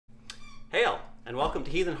and welcome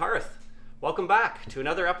to Heathen Hearth. Welcome back to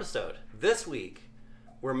another episode. This week,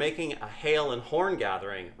 we're making a hail and horn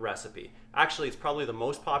gathering recipe. Actually, it's probably the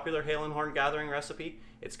most popular hail and horn gathering recipe.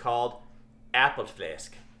 It's called Æbleflæsk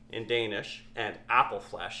in Danish and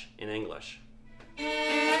Æbleflæsk in English.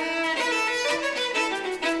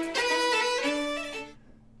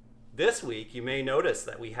 This week, you may notice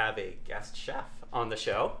that we have a guest chef on the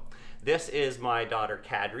show. This is my daughter,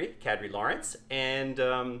 Kadri Lawrence,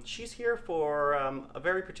 and she's here for a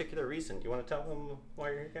very particular reason. Do you want to tell them why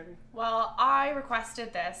you're here, Kadri? Well, I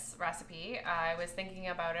requested this recipe. I was thinking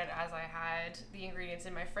about it as I had the ingredients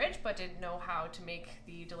in my fridge, but didn't know how to make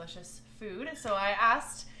the delicious food. So I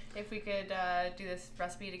asked if we could do this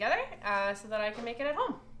recipe together so that I can make it at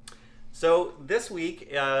home. So this week,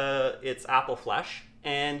 it's Æbleflæsk,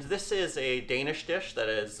 and this is a Danish dish that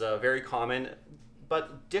is very common.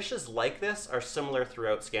 But dishes like this are similar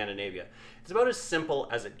throughout Scandinavia. It's about as simple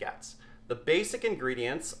as it gets. The basic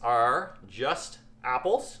ingredients are just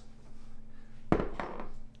apples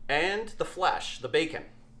and the flesh, the bacon.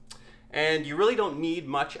 And you really don't need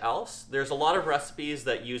much else. There's a lot of recipes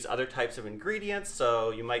that use other types of ingredients.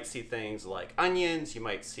 So you might see things like onions, you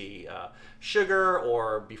might see sugar,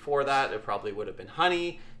 or before that, it probably would have been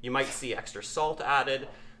honey. You might see extra salt added,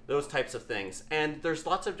 those types of things. And there's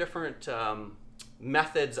lots of different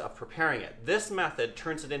methods of preparing it. This method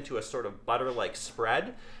turns it into a sort of butter-like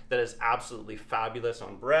spread that is absolutely fabulous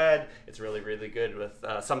on bread. It's really, really good with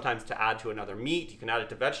sometimes to add to another meat. You can add it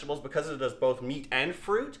to vegetables. Because it does both meat and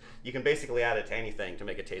fruit, you can basically add it to anything to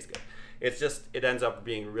make it taste good. It ends up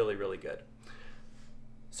being really, really good.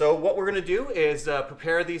 So what we're going to do is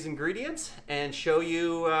prepare these ingredients and show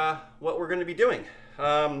you what we're going to be doing.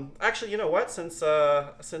 Actually, you know what? Since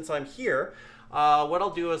I'm here, what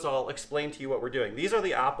I'll do is I'll explain to you what we're doing. These are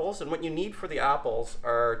the apples, and what you need for the apples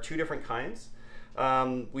are two different kinds.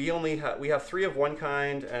 We have three of one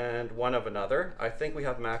kind and one of another. I think we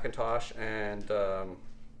have Macintosh and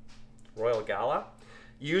Royal Gala.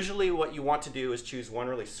 Usually what you want to do is choose one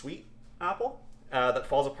really sweet apple that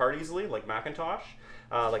falls apart easily, like Macintosh,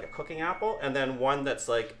 like a cooking apple, and then one that's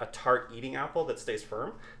like a tart eating apple that stays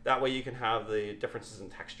firm. That way you can have the differences in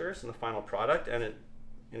textures in the final product, and it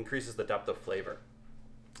increases the depth of flavor.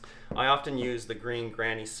 I often use the green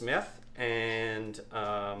Granny Smith and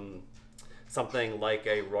something like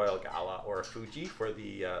a Royal Gala or a Fuji for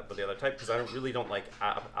the other type, because I really don't like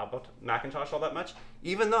Macintosh all that much,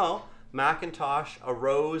 even though Macintosh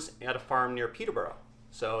arose at a farm near Peterborough.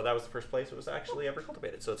 So that was the first place it was actually ever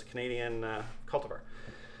cultivated. So it's a Canadian cultivar.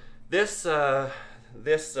 This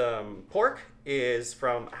pork is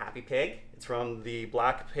from Happy Pig. It's from the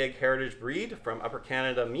Black Pig Heritage breed from Upper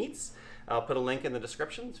Canada Meats. I'll put a link in the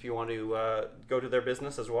description if you want to go to their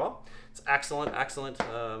business as well. It's excellent, excellent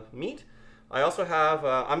meat. I also have,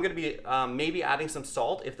 I'm going to be maybe adding some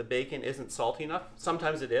salt if the bacon isn't salty enough.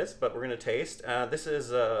 Sometimes it is, but we're going to taste. This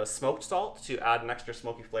is smoked salt to add an extra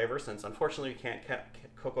smoky flavor, since unfortunately we can't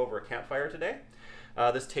cook over a campfire today.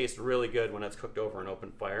 This tastes really good when it's cooked over an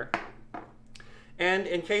open fire. And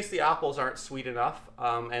in case the apples aren't sweet enough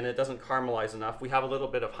and it doesn't caramelize enough, we have a little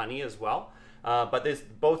bit of honey as well. But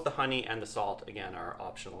both the honey and the salt, again, are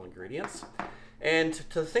optional ingredients. And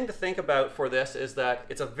the thing to think about for this is that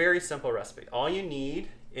it's a very simple recipe. All you need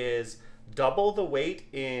is double the weight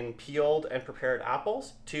in peeled and prepared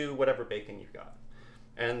apples to whatever bacon you've got.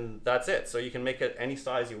 And that's it. So you can make it any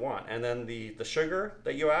size you want. And then the sugar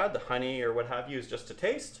that you add, the honey or what have you, is just to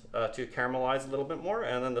taste, to caramelize a little bit more.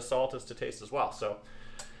 And then the salt is to taste as well. So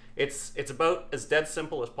it's about as dead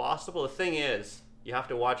simple as possible. The thing is, you have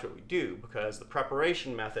to watch what we do, because the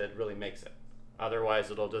preparation method really makes it. Otherwise,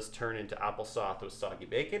 it'll just turn into applesauce with soggy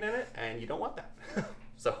bacon in it, and you don't want that.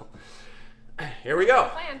 So here we go.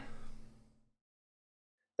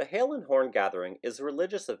 The Hail and Horn Gathering is a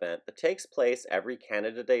religious event that takes place every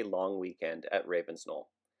Canada Day long weekend at Ravensnoll.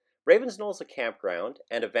 Ravensnoll is a campground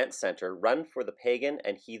and event center run for the pagan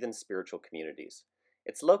and heathen spiritual communities.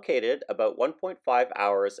 It's located about 1.5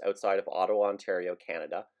 hours outside of Ottawa, Ontario,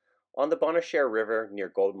 Canada, on the Bonnechere River near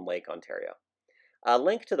Golden Lake, Ontario. A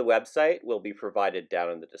link to the website will be provided down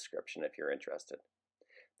in the description if you're interested.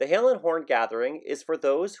 The Hail and Horn Gathering is for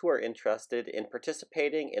those who are interested in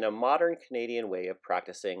participating in a modern Canadian way of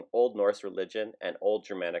practicing Old Norse religion and Old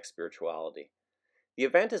Germanic spirituality. The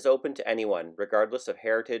event is open to anyone, regardless of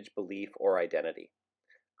heritage, belief, or identity.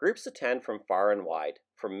 Groups attend from far and wide,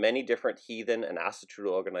 from many different heathen and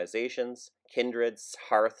ascetical organizations, kindreds,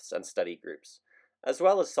 hearths, and study groups, as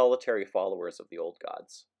well as solitary followers of the old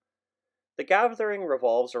gods. The gathering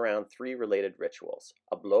revolves around three related rituals: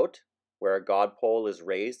 a blot, where a god pole is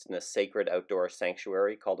raised in a sacred outdoor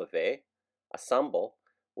sanctuary called a ve; a sambal,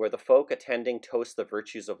 where the folk attending toast the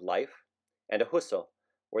virtues of life, and a hussel,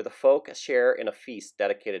 where the folk share in a feast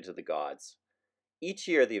dedicated to the gods. Each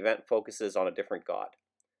year, the event focuses on a different god.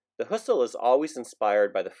 The hussel is always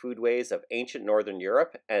inspired by the foodways of ancient Northern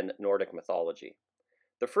Europe and Nordic mythology.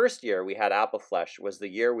 The first year we had Æbleflæsk was the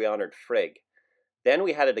year we honored Frigg. Then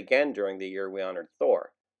we had it again during the year we honored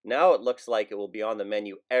Thor. Now it looks like it will be on the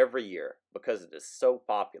menu every year because it is so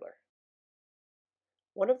popular.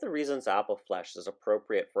 One of the reasons Æbleflæsk is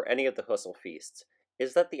appropriate for any of the hussel feasts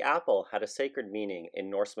is that the apple had a sacred meaning in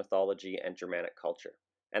Norse mythology and Germanic culture,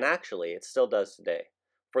 and actually it still does today,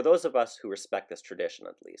 for those of us who respect this tradition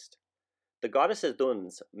at least. The goddess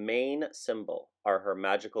Iðunn's main symbol are her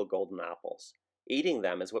magical golden apples. Eating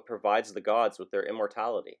them is what provides the gods with their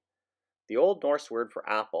immortality. The Old Norse word for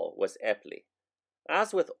apple was epli.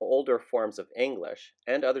 As with older forms of English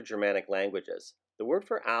and other Germanic languages, the word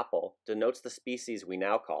for apple denotes the species we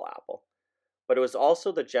now call apple, but it was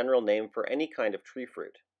also the general name for any kind of tree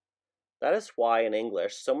fruit. That is why in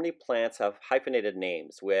English so many plants have hyphenated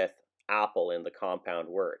names with apple in the compound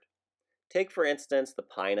word. Take for instance the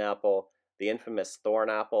pineapple, the infamous thorn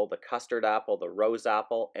apple, the custard apple, the rose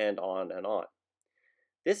apple, and on and on.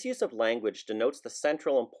 This use of language denotes the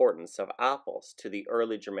central importance of apples to the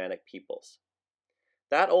early Germanic peoples.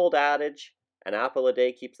 That old adage, an apple a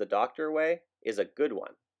day keeps the doctor away, is a good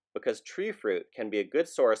one, because tree fruit can be a good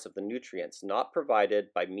source of the nutrients not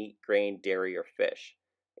provided by meat, grain, dairy, or fish.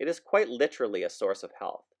 It is quite literally a source of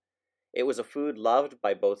health. It was a food loved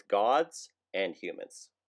by both gods and humans.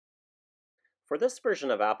 For this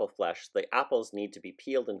version of Æbleflæsk, the apples need to be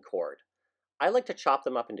peeled and cored. I like to chop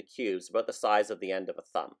them up into cubes about the size of the end of a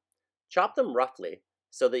thumb. Chop them roughly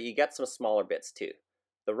so that you get some smaller bits too.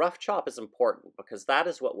 The rough chop is important because that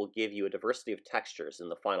is what will give you a diversity of textures in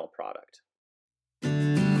the final product.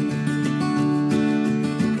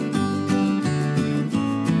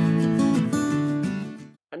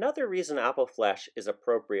 Another reason Æbleflæsk is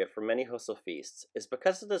appropriate for many hussel feasts is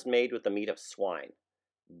because it is made with the meat of swine,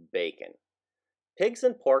 bacon. Pigs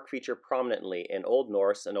and pork feature prominently in Old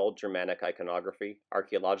Norse and Old Germanic iconography,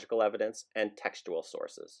 archaeological evidence, and textual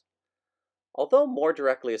sources. Although more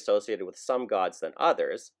directly associated with some gods than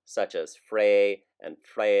others, such as Frey and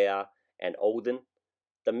Freya and Odin,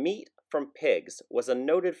 the meat from pigs was a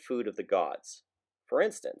noted food of the gods. For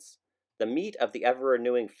instance, the meat of the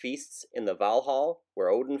ever-renewing feasts in the Valhall, where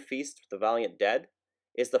Odin feasts with the valiant dead,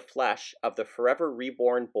 is the flesh of the forever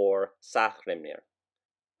reborn boar Sæhrímnir.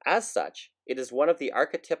 As such, it is one of the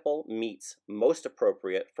archetypal meats most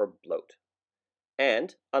appropriate for bloat.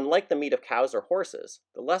 And, unlike the meat of cows or horses,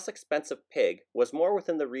 the less expensive pig was more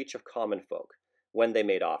within the reach of common folk when they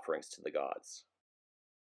made offerings to the gods.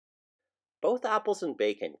 Both apples and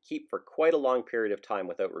bacon keep for quite a long period of time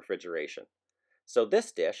without refrigeration, so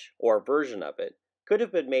this dish, or version of it, could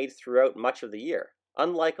have been made throughout much of the year,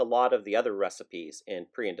 unlike a lot of the other recipes in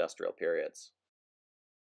pre-industrial periods.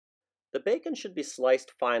 The bacon should be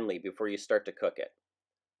sliced finely before you start to cook it.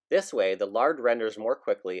 This way, the lard renders more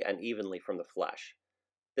quickly and evenly from the flesh.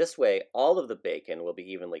 This way, all of the bacon will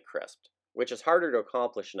be evenly crisped, which is harder to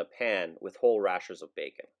accomplish in a pan with whole rashers of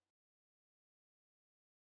bacon.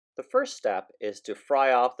 The first step is to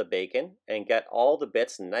fry off the bacon and get all the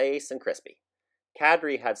bits nice and crispy.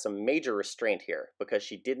 Kadri had some major restraint here because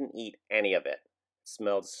she didn't eat any of it. It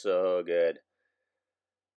smelled so good.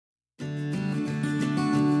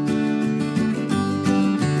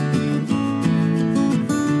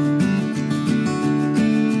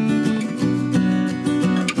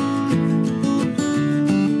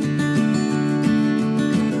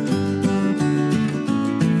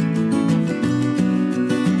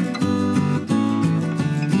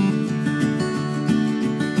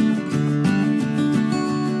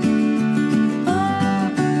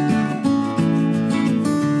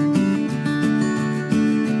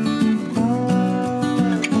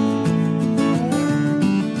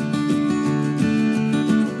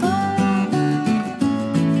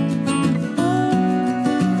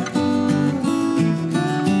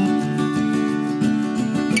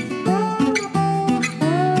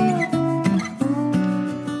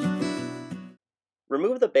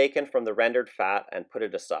 Remove the bacon from the rendered fat and put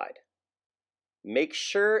it aside. Make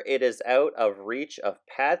sure it is out of reach of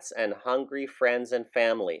pets and hungry friends and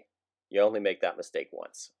family. You only make that mistake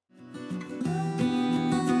once.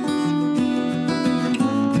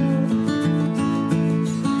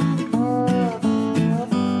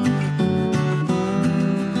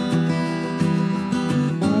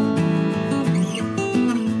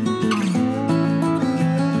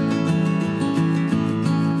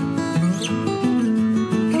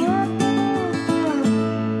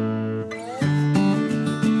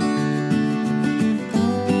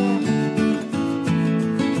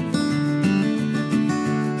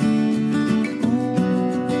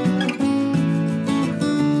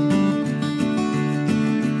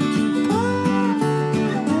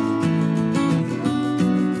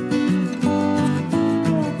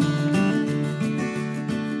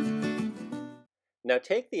 Now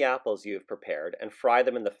take the apples you have prepared and fry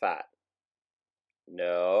them in the fat.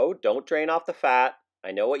 No, don't drain off the fat.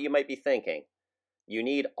 I know what you might be thinking. You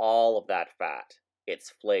need all of that fat. It's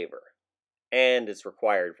flavor, and it's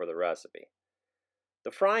required for the recipe.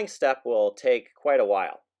 The frying step will take quite a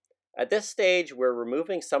while. At this stage, we're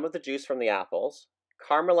removing some of the juice from the apples,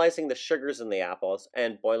 caramelizing the sugars in the apples,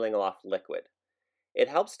 and boiling off liquid. It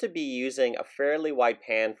helps to be using a fairly wide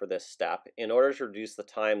pan for this step in order to reduce the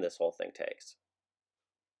time this whole thing takes.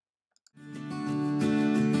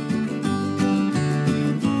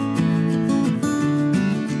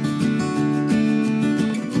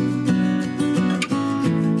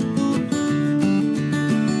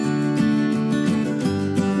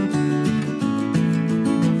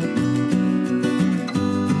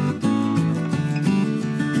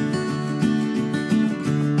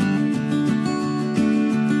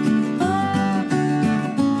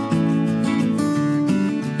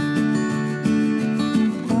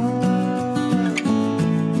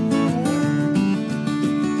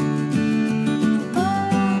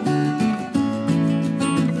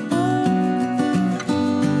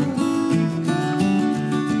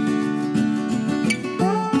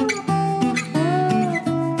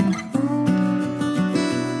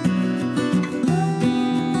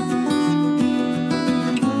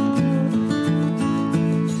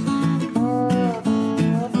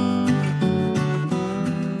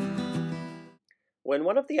 When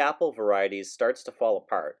one of the apple varieties starts to fall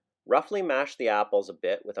apart, roughly mash the apples a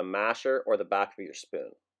bit with a masher or the back of your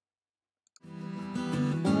spoon.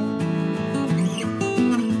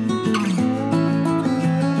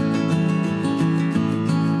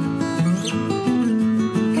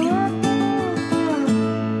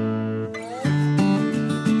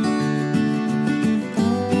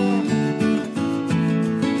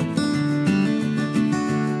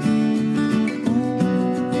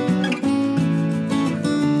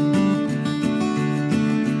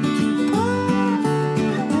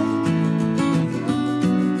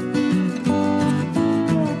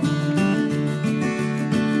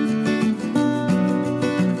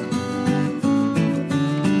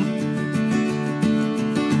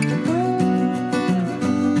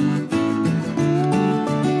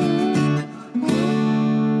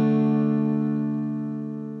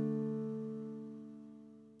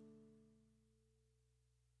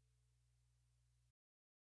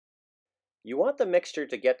 You want the mixture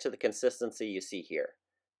to get to the consistency you see here.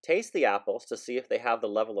 Taste the apples to see if they have the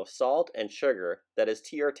level of salt and sugar that is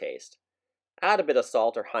to your taste. Add a bit of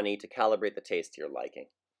salt or honey to calibrate the taste to your liking.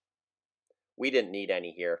 We didn't need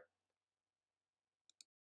any here.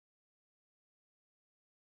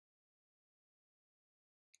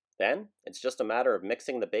 Then, it's just a matter of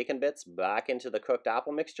mixing the bacon bits back into the cooked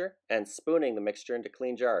apple mixture and spooning the mixture into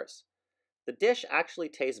clean jars. The dish actually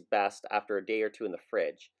tastes best after a day or two in the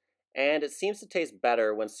fridge, and it seems to taste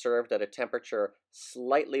better when served at a temperature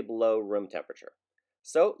slightly below room temperature.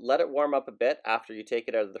 So let it warm up a bit after you take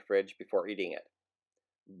it out of the fridge before eating it.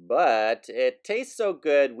 But it tastes so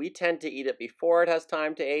good, we tend to eat it before it has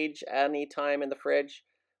time to age any time in the fridge.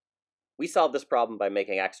 We solved this problem by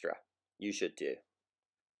making extra. You should too.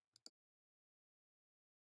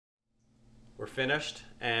 We're finished,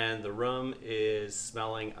 and the room is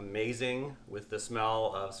smelling amazing with the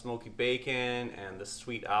smell of smoky bacon and the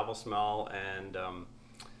sweet apple smell, and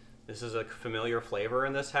this is a familiar flavor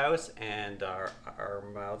in this house, and our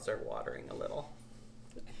mouths are watering a little,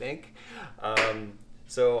 I think.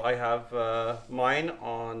 So I have mine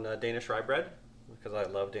on Danish rye bread, because I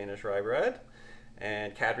love Danish rye bread,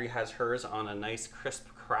 and Kadri has hers on a nice crisp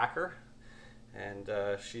cracker, and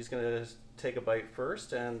she's going to take a bite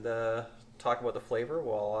first and talk about the flavor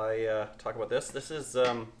while I talk about this. This is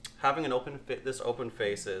having an this open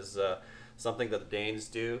face is something that the Danes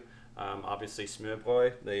do. Obviously,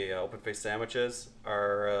 smørbrød, the open face sandwiches,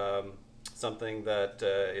 are something that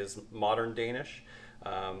is modern Danish.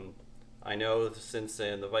 I know since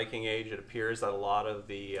in the Viking Age, it appears that a lot of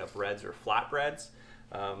the breads are flat breads.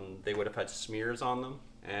 They would have had smears on them,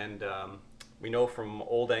 and we know from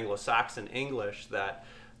Old Anglo-Saxon English that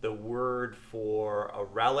the word for a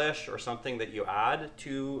relish or something that you add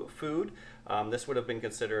to food, this would have been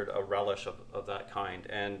considered a relish of that kind.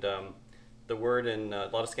 And the word in a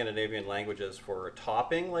lot of Scandinavian languages for a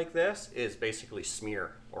topping like this is basically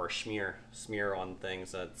smear or schmear, smear on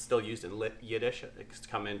things. It's still used in Yiddish. It's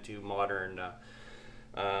come into modern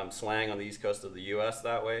slang on the east coast of the US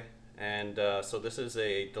that way. And so this is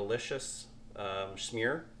a delicious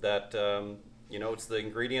schmear that you know, it's the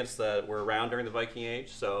ingredients that were around during the Viking Age,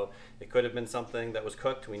 so it could have been something that was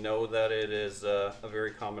cooked. We know that it is a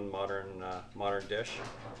very common modern dish,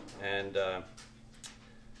 and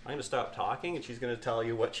I'm gonna stop talking, and she's gonna tell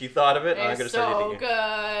you what she thought of it. And I'm gonna It's start so eating it.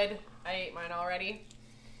 good. I ate mine already.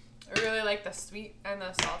 I really like the sweet and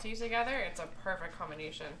the salty together. It's a perfect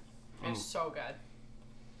combination. It's so good.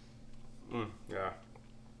 Yeah.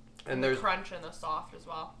 And the crunch and the soft as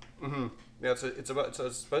well. Yeah, it's about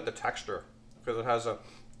the texture, because it has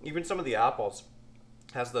even some of the apples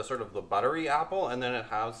has the sort of the buttery apple, and then it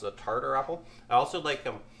has the tartar apple. I also like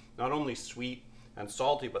them not only sweet and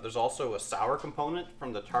salty, but there's also a sour component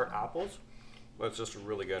from the tart apples. But it's just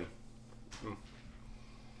really good.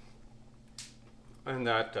 And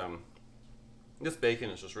that this bacon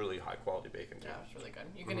is just really high quality bacon too. Yeah, it's really good.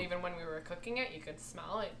 You can even when we were cooking it, you could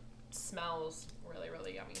smell it. Smells really,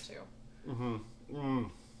 really yummy too.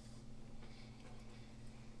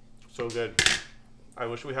 So good. I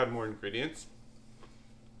wish we had more ingredients.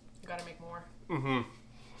 You gotta make more.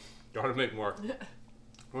 Gotta make more.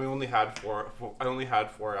 We only had I only had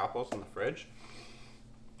 4 apples in the fridge.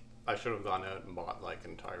 I should have gone out and bought like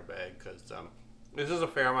an entire bag, because this is a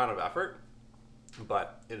fair amount of effort,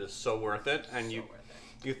 but it is so worth it. And you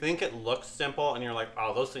think it looks simple, and you're like,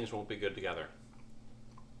 oh, those things won't be good together.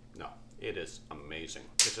 No, it is amazing.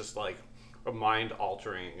 It's just like a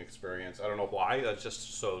mind-altering experience. I don't know why. That's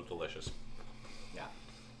just so delicious. Yeah,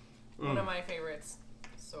 one of my favorites.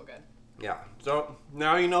 So good. Yeah. So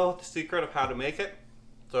now you know the secret of how to make it.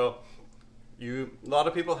 So a lot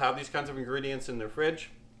of people have these kinds of ingredients in their fridge.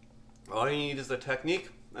 All you need is the technique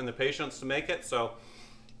and the patience to make it. So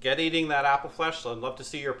get eating that apple flesh. So I'd love to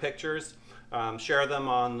see your pictures. Share them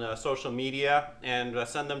on social media, and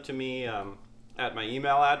send them to me at my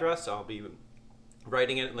email address. I'll be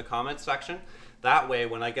writing it in the comments section. That way,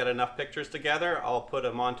 when I get enough pictures together, I'll put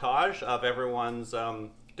a montage of everyone's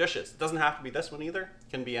dishes. It doesn't have to be this one either. It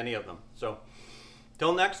can be any of them. So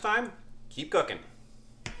till next time, keep cooking.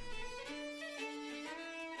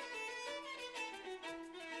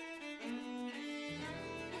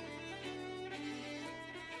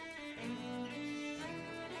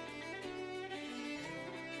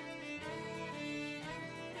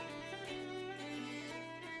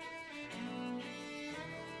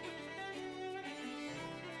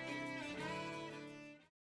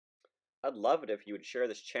 I'd love it if you would share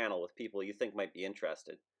this channel with people you think might be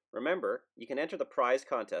interested. Remember, you can enter the prize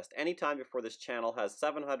contest anytime before this channel has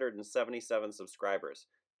 777 subscribers,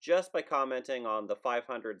 just by commenting on the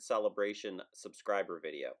 500 celebration subscriber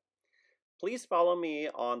video. Please follow me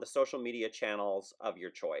on the social media channels of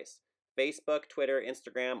your choice: Facebook, Twitter,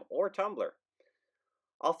 Instagram, or Tumblr.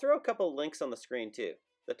 I'll throw a couple links on the screen too.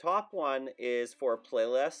 The top one is for a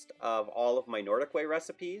playlist of all of my Nordic Way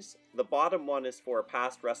recipes. The bottom one is for a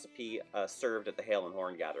past recipe served at the Hail and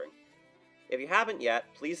Horn gathering. If you haven't yet,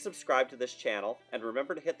 please subscribe to this channel, and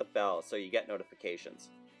remember to hit the bell so you get notifications.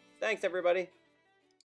 Thanks, everybody!